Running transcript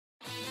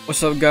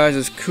What's up guys,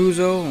 it's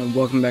Kuzo and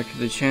welcome back to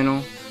the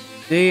channel.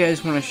 Today I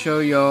just want to show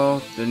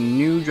y'all the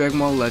new Dragon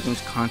Ball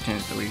Legends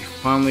content that we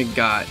finally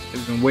got.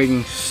 We've been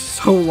waiting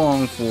so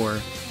long for,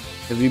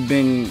 because we've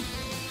been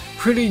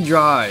pretty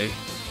dry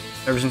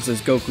ever since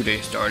this Goku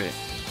Day started.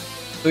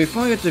 So we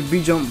finally got the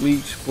VJUMP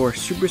leaks for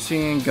Super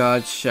Saiyan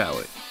God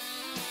SHALLOT.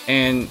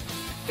 And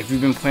if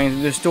you've been playing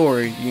through the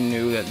story, you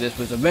knew that this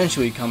was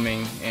eventually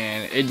coming,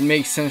 and it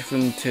makes sense for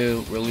them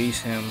to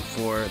release him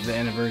for the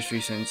anniversary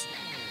since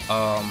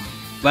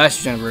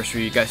last year's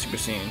anniversary got Super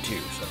Saiyan 2,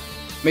 so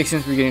makes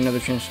sense we're getting another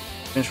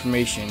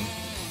transformation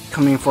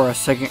coming for our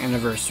second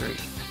anniversary.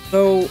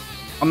 So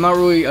I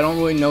don't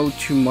really know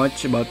too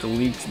much about the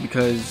leaks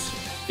because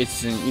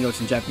it's in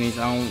it's in Japanese.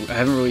 I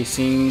haven't really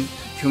seen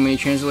too many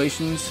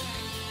translations.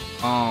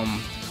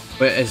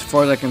 But as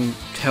far as I can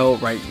tell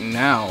right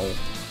now,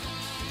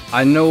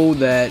 I know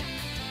that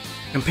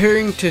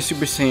comparing to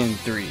Super Saiyan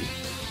 3,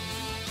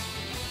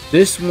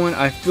 this one,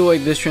 I feel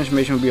like this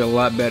transformation will be a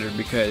lot better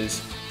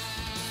because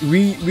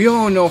we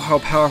all know how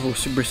powerful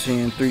Super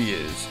Saiyan 3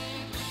 is.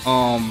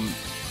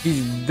 He's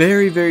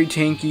very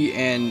tanky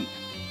and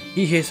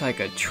he hits like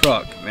a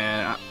truck,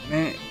 man.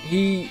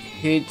 He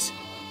hits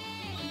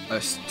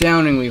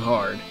astoundingly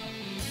hard.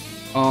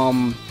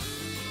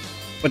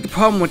 But the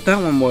problem with that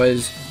one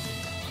was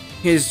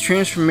his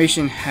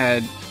transformation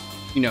had,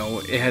 it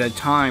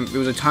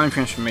was a time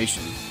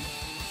transformation.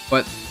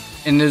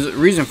 And there's a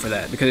reason for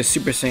that, because it's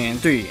Super Saiyan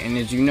 3, and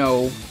as you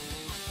know,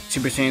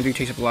 Super Saiyan 3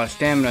 takes up a lot of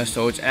stamina,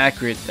 so it's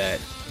accurate that,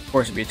 of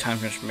course, it'd be a time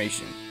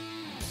transformation.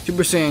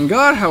 Super Saiyan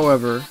God,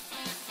 however,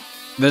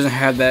 doesn't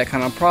have that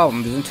kind of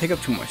problem, doesn't take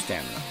up too much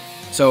stamina.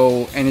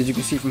 So, and as you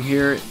can see from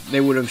here, they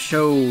would have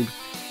showed,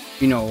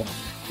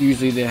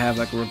 usually they have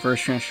like a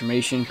reverse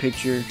transformation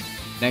picture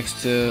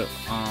next to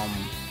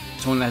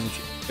someone that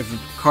has if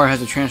a car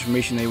has a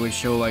transformation, they would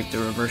show like the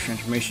reverse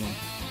transformation.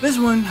 This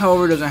one,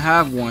 however, doesn't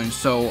have one,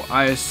 so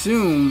I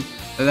assume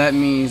that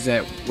means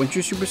that once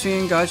you're Super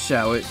Saiyan God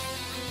SHALLOT,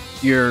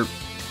 you're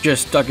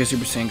just stuck as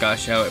Super Saiyan God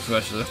SHALLOT for the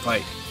rest of the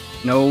fight.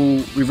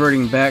 No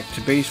reverting back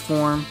to base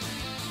form.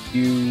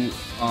 You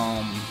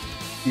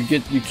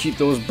keep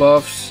those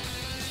buffs,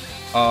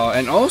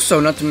 and also,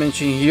 not to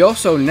mention, he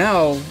also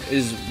now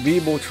is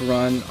able to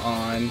run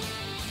on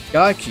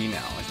God Ki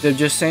now. Instead of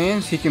just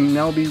Saiyans, he can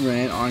now be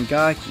ran on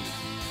God Ki,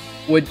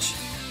 which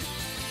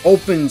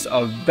opens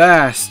a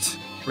vast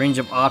range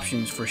of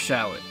options for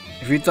SHALLOT.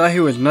 If you thought he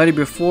was nutty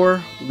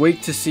before,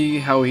 wait to see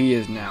how he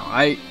is now.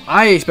 I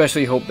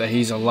especially hope that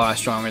he's a lot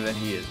stronger than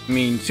he is. I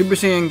mean, Super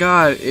Saiyan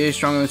God is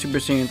stronger than Super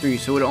Saiyan 3,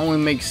 so it only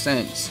makes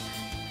sense.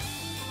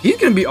 He's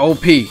gonna be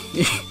OP.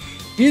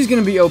 He's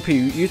gonna be OP.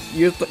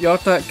 Y'all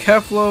thought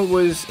Kefla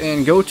was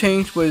and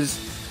Gotenks was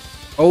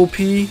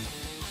OP,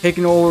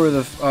 taking over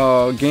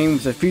the game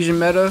with the fusion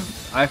meta.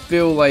 I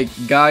feel like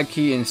God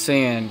Ki and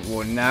Saiyan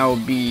will now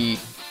be,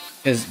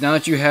 because now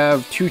that you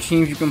have two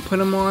teams you can put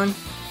him on,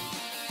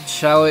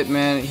 SHALLOT,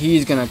 man,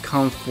 he's gonna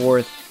come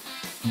forth,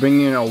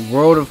 bringing a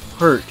world of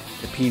hurt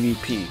to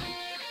PvP.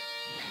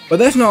 But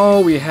that's not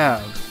all we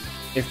have.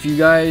 If you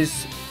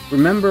guys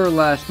remember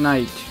last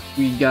night,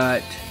 we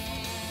got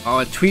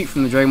a tweet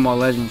from the Dragon Ball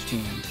Legends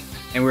team,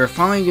 and we're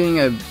finally getting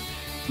a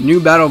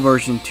new battle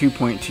version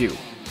 2.2.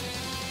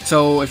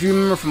 So if you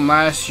remember from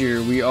last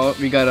year, we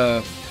got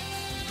a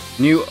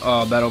new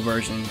battle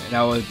version.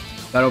 That was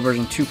battle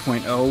version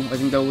 2.0. I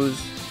think that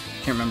was.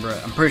 Can't remember.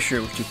 I'm pretty sure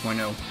it was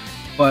 2.0.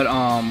 But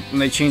when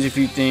they changed a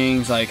few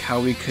things, like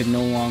how we could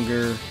no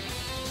longer,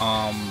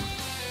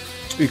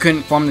 we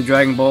couldn't farm the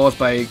Dragon Balls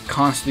by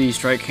constantly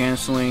strike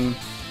canceling.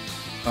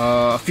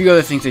 A few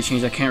other things they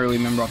changed I can't really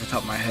remember off the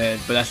top of my head,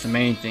 but that's the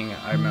main thing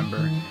I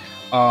remember.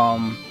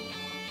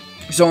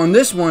 So on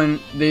this one,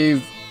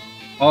 they've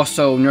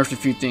also nerfed a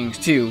few things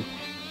too,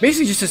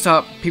 basically just to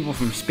stop people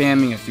from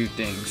spamming a few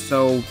things.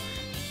 So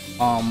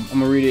I'm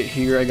gonna read it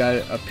here. I got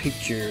a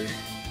picture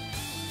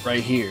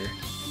right here.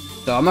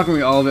 So I'm not going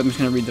to read all of it, I'm just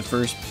going to read the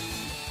first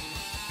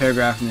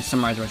paragraph and then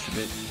summarize the rest of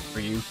it for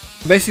you.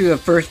 Basically, the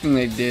first thing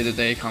they did that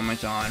they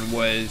comment on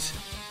was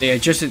they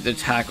adjusted the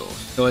tackles.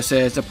 So it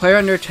says, the player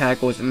under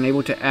tackle is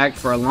unable to act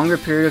for a longer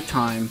period of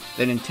time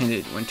than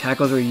intended when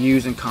tackles are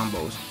used in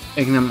combos,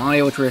 making them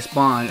unable to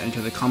respond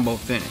until the combo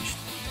finished.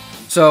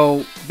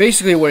 So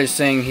basically what it's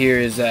saying here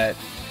is that,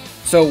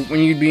 so when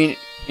you'd be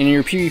in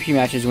your PvP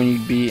matches, when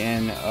you'd be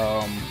in,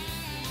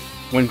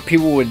 when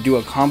people would do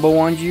a combo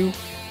on you,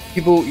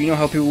 you know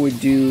how people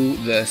would do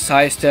the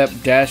sidestep,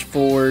 dash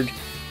forward,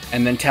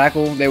 and then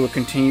tackle? They would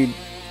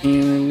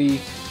continually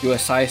do a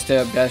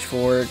sidestep, dash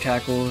forward,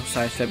 tackle,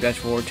 sidestep, dash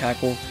forward,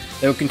 tackle.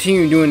 They would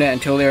continue doing that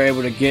until they were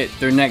able to get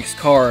their next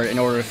card in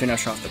order to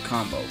finish off the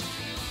combo.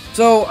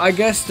 So I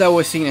guess that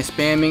was seen as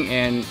spamming,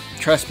 and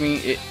trust me,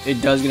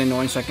 it does get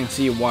annoying, so I can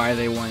see why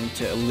they wanted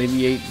to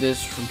alleviate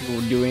this from people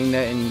doing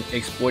that and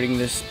exploiting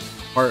this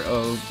part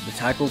of the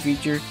tackle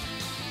feature.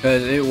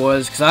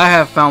 Because I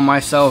have found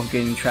myself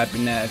getting trapped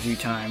in that a few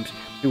times.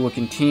 People will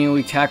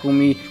continually tackle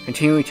me,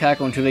 until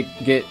they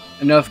get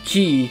enough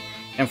ki,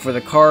 and for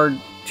the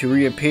card to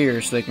reappear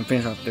so they can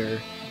finish off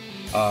their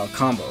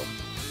combo.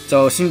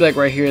 So it seems like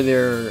right here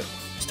they're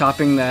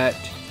stopping that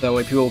so that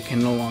way people can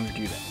no longer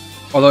do that.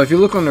 Although if you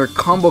look on their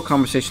combo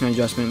conversation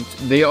adjustments,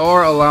 they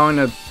are allowing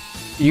the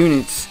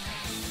units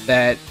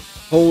that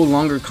hold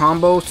longer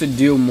combos to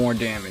deal more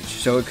damage.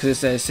 So because it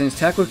says, since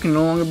tackles can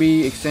no longer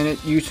be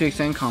used to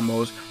extend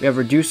combos, we have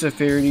reduced the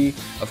severity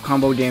of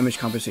combo damage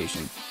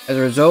compensation. As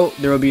a result,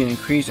 there will be an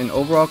increase in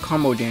overall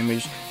combo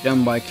damage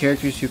done by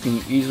characters who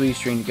can easily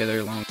string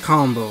together long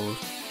combos.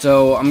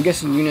 So I'm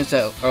guessing units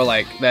that are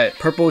like that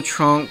purple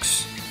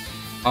Trunks,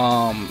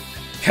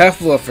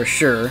 Kefla for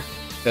sure,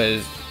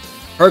 because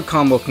her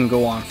combo can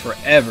go on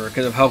forever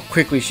because of how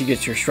quickly she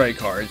gets her strike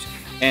cards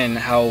and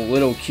how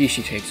little ki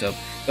she takes up.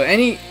 So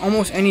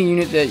almost any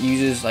unit that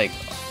uses like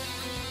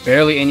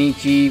barely any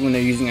ki when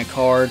they're using a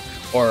card,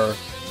 or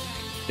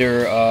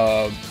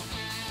their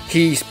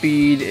ki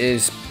speed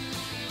is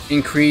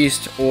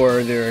increased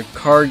or their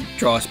card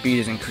draw speed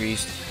is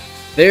increased,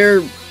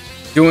 they're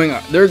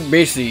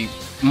basically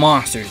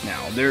monsters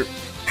now.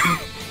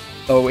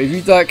 So if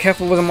you thought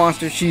Kefla was a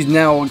monster, she's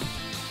now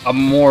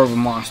more of a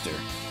monster.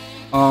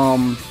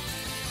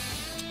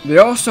 They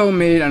also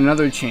made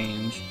another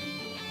change.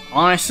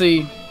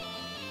 Honestly,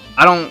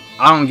 I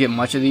don't get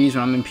much of these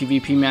when I'm in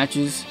PvP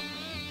matches.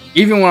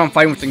 Even when I'm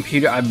fighting with the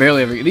computer, I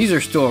barely ever. These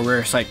are still a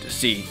rare sight to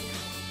see.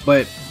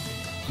 But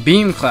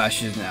beam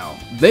clashes now,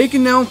 they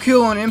can now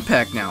kill on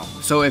impact now.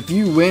 So if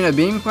you win a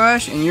beam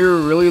clash and you're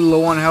really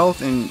low on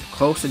health and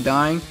close to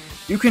dying,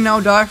 you can now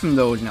die from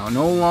those now.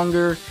 No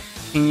longer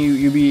can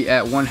you be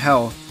at 1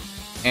 health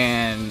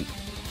and,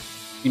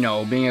 you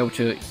know, being able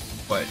to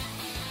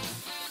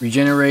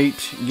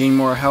regenerate, gain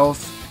more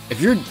health.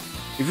 If you're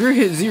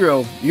hit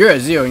 0, you're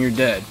at 0 and you're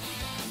dead.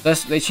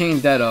 They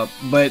changed that up,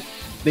 but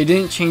they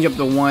didn't change up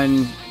the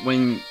one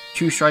when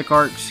 2 strike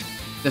arcs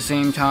at the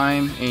same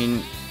time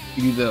and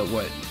you do the,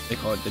 what they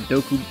call it, the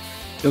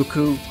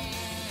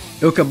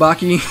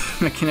dokabaki.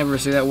 I can never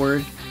say that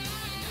word.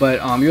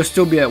 But you'll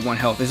still be at 1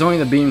 health. It's only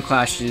the beam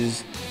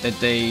clashes that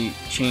they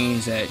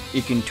changed, that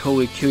it can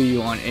totally kill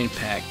you on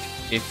impact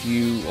if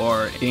you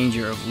are in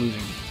danger of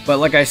losing. But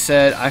like I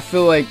said, I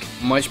feel like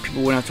much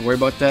people wouldn't have to worry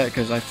about that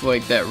because I feel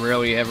like that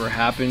rarely ever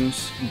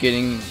happens,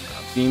 getting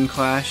a beam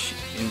clash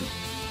in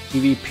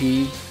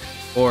PvP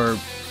or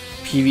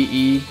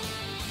PvE.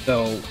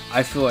 So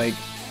I feel like,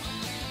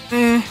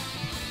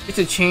 it's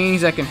a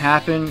change that can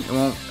happen. It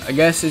won't, I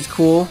guess it's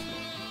cool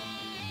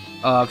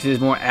because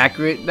it's more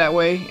accurate that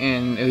way,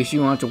 and at least you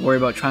won't have to worry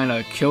about trying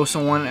to kill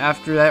someone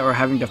after that or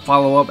having to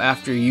follow up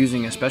after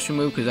using a special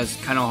move, because that's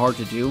kind of hard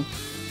to do.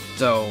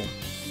 So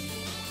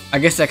I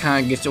guess that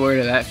kind of gets rid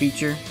of that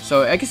feature.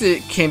 So I guess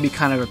it can be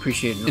kind of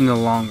appreciated in the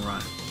long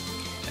run.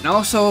 And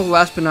also,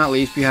 last but not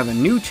least, we have a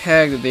new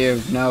tag that they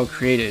have now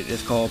created.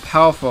 It's called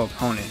Powerful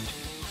Opponent.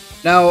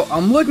 Now,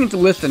 I'm looking at the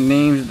list of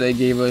names that they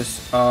gave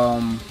us.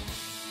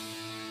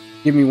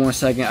 Give me 1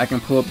 second. I can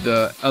pull up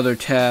the other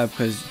tab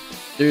because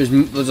there's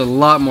a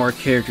lot more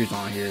characters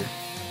on here.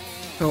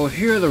 So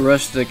here are the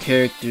rest of the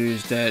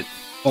characters that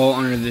fall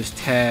under this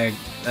tag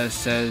that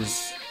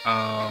says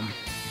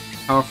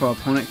Powerful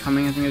Opponent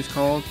Coming, I think it's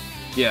called.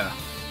 Yeah.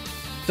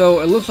 So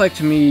it looks like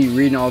to me,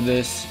 reading all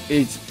this,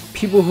 it's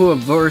people who have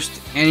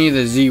versed any of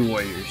the Z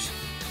Warriors.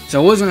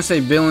 So I was gonna say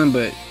villain,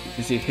 but you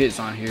can see hits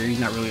on here. He's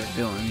not really a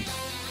villain.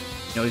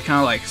 You know, he's kind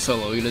of like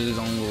Solo. He does his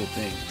own little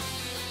thing.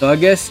 So I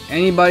guess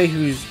anybody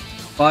who's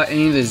fought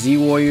any of the Z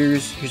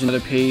Warriors, here's another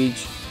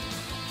page.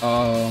 You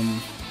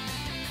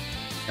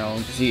know,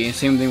 see, and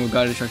same thing with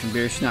God of Destruction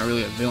Bear. She's not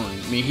really a villain.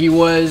 I mean, he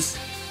was.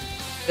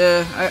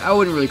 I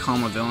wouldn't really call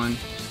him a villain.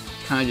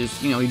 Kind of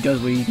just, you know, he does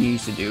what he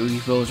needs to do. He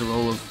fills the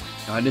role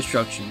of God of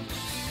Destruction.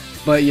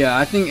 But yeah,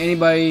 I think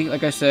anybody,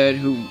 like I said,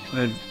 who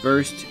had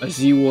versed a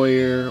Z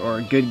Warrior or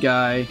a good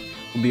guy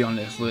will be on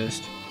this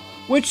list.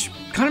 Which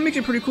kind of makes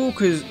it pretty cool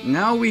because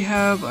now we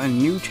have a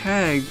new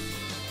tag,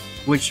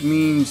 which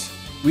means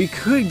we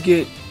could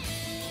get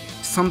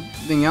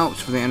something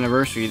else for the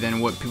anniversary than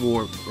what people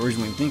were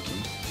originally thinking.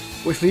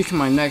 Which leads to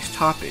my next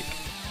topic.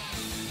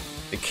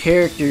 The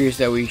characters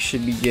that we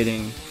should be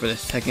getting for the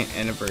 2nd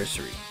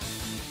anniversary.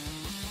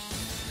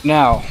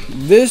 Now,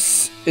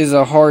 this is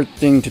a hard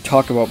thing to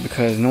talk about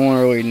because no one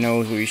really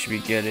knows what we should be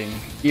getting,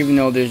 even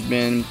though there's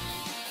been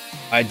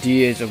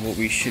ideas of what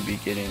we should be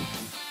getting.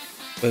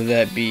 Whether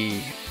that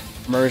be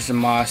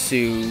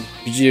Murasamasu,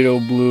 Vegito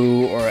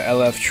Blue, or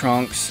LF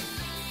Trunks.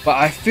 But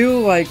I feel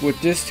like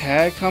with this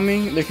tag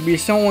coming, there could be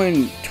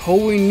someone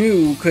totally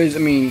new, because I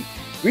mean,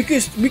 we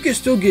could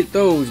still get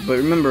those, but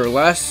remember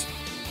last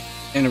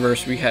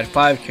anniversary we had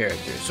 5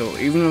 characters, so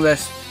even though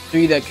that's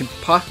 3 that could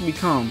possibly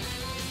come,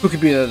 who could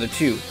be the other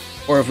 2,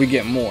 or if we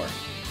get more.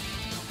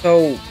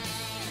 So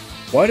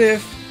what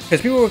if,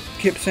 because people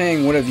keep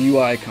saying what if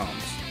UI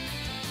comes,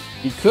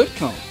 he could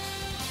come.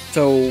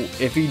 So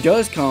if he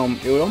does come,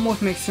 it would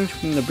almost make sense for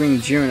him to bring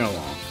Jiren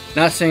along.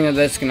 Not saying that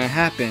that's gonna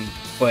happen,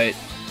 but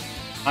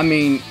I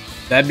mean,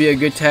 that'd be a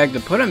good tag to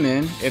put him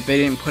in if they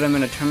didn't put him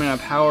in a Tournament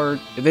of Power.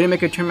 If they didn't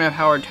make a Tournament of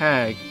Power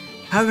tag,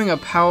 having a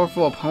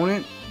powerful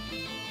opponent,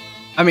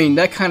 I mean,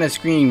 that kind of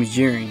screams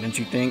Jiren, don't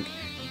you think?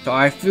 So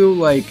I feel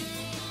like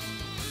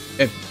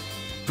if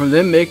for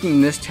them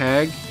making this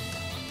tag,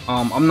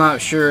 I'm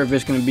not sure if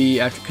it's going to be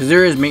after, because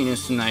there is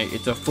maintenance tonight.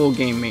 It's a full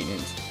game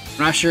maintenance.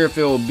 I'm not sure if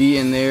it will be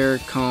in there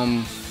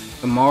come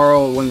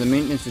tomorrow when the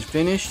maintenance is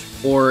finished,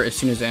 or as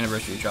soon as the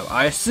anniversary drop.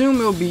 I assume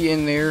it'll be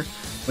in there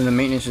when the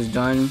maintenance is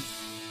done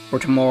for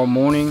tomorrow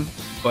morning,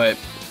 but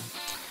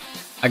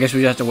I guess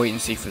we just have to wait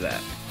and see for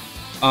that.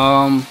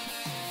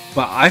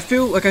 But I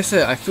feel, like I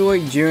said, I feel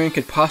like Jiren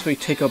could possibly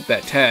take up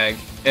that tag.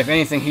 If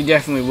anything, he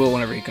definitely will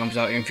whenever he comes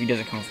out, even if he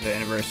doesn't come for the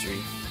anniversary,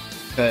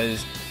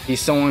 because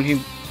he's someone who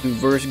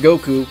versed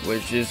Goku,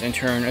 which is in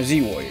turn a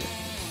Z Warrior.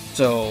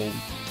 So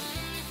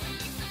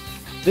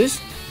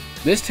this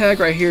tag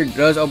right here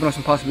does open up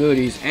some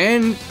possibilities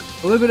and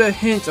a little bit of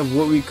hints of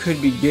what we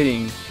could be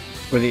getting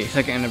for the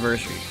 2nd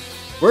anniversary.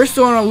 We're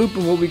still on a loop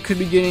of what we could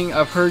be getting.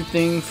 I've heard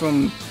things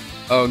from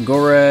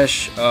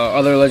Goresh,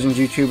 other Legends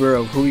YouTuber,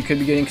 of who we could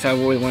be getting, because I've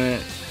always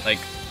wanted, like,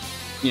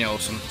 you know,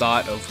 some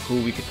thought of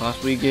who we could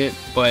possibly get.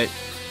 But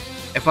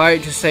if I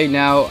had to say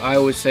now, I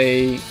would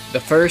say the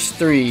first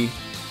 3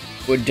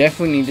 would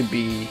definitely need to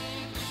be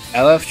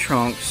LF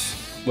Trunks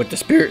with the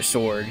Spirit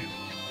Sword,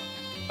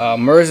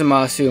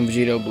 Murasamasu, and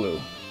Vegito Blue.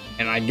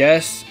 And I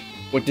guess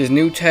with this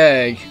new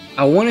tag,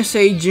 I want to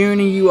say Jiren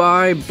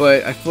UI,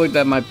 but I feel like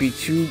that might be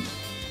too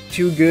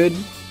good.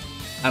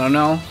 I don't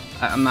know.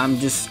 I'm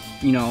just,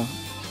 you know,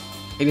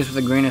 take this with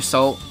a grain of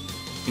salt.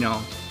 You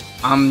know,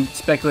 I'm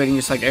speculating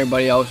just like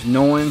everybody else.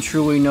 No one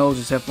truly knows,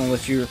 except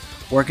unless you're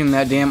working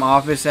that damn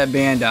office at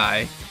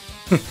Bandai.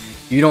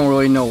 You don't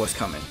really know what's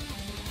coming.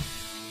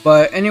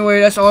 But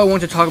anyway, that's all I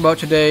want to talk about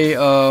today.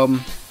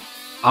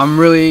 I'm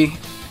really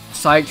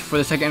psyched for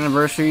the 2nd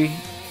anniversary.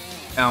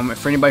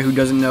 For anybody who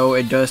doesn't know,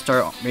 it does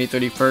start May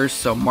 31st,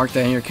 so mark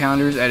that in your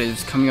calendars. That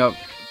is coming up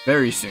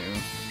very soon.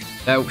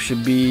 That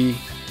should be,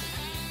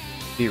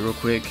 see it real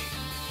quick,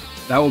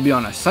 that will be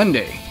on a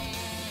Sunday.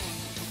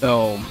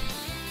 So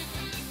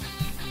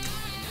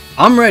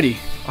I'm ready.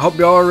 I hope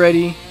y'all are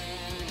ready.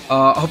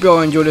 I hope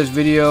y'all enjoyed this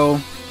video.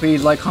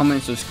 Please like,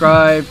 comment,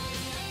 subscribe.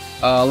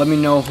 Let me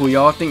know who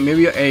y'all think.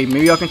 Maybe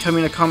y'all can tell me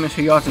in the comments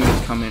who y'all think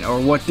is coming, or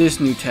what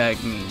this new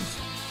tag means,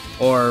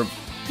 or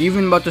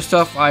even about the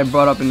stuff I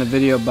brought up in the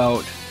video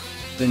about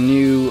the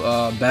new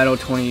Battle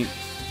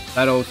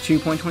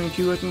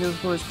 2.22, I think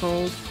that's what it's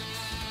called.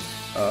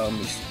 Let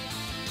me see.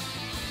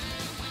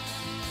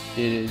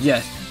 It is,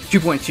 yes,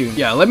 2.2.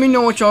 Yeah, let me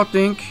know what y'all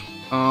think.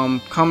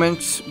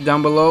 Comments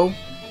down below,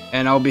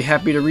 and I'll be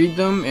happy to read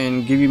them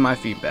and give you my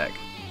feedback.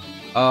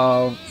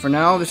 For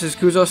now, this is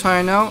Kuzo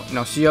signing out, and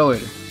I'll see y'all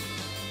later.